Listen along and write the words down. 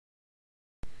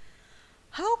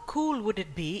How cool would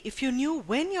it be if you knew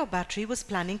when your battery was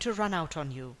planning to run out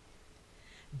on you?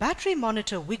 Battery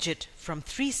Monitor widget from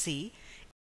 3C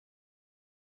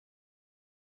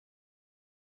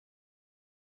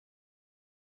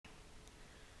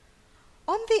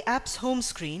on the app's home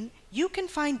screen, you can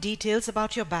find details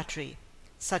about your battery,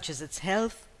 such as its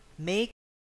health, make,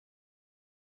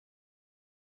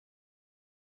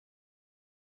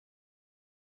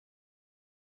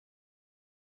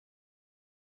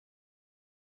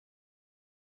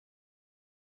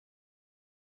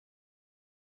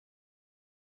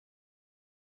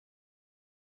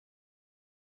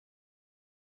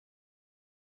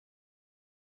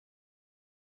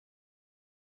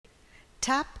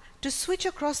 tap to switch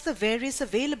across the various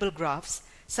available graphs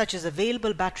such as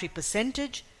available battery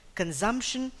percentage,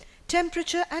 consumption,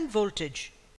 temperature and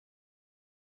voltage.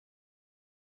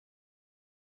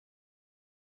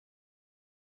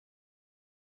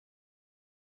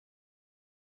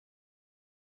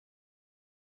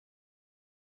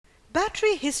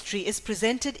 Battery history is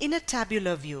presented in a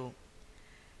tabular view.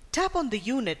 Tap on the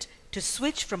unit to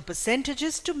switch from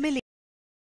percentages to milli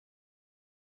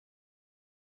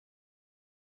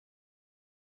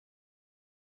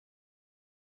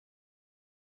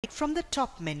from the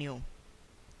top menu.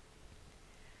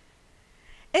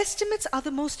 Estimates are the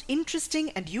most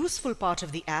interesting and useful part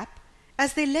of the app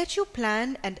as they let you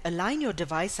plan and align your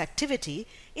device activity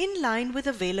in line with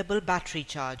available battery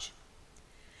charge.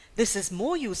 This is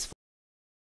more useful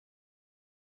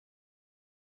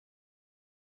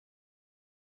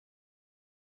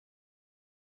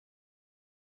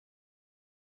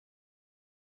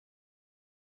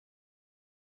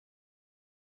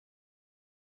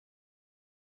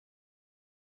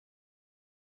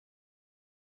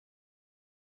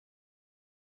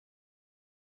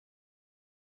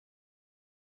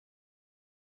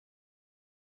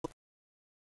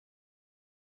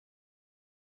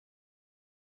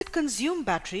to consume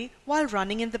battery while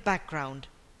running in the background.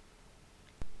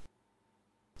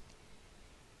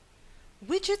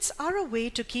 Widgets are a way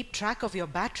to keep track of your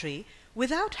battery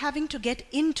without having to get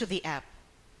into the app.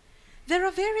 There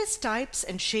are various types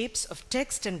and shapes of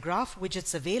text and graph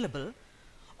widgets available,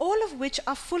 all of which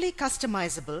are fully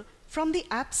customizable from the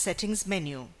app settings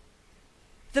menu.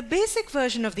 The basic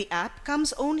version of the app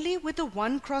comes only with the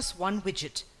 1x1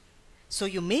 widget, so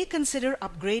you may consider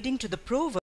upgrading to the Pro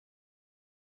version.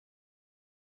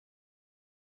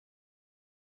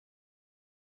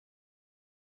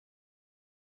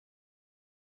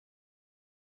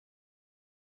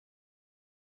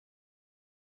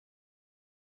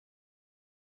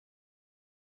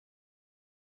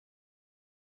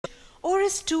 Or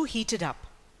is too heated up.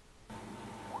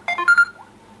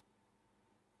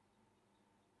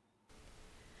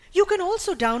 You can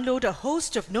also download a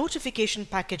host of notification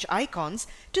package icons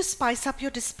to spice up your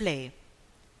display.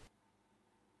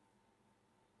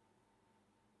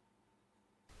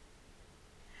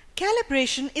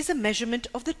 Calibration is a measurement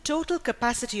of the total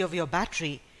capacity of your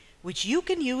battery, which you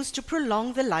can use to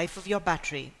prolong the life of your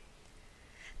battery.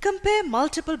 Compare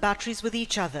multiple batteries with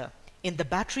each other in the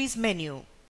Batteries menu.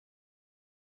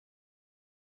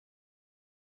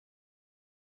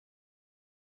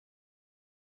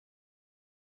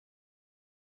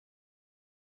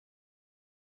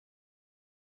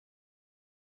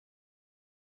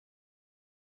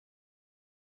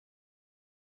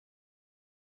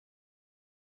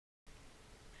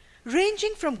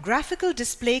 Ranging from graphical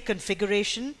display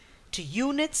configuration to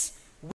units,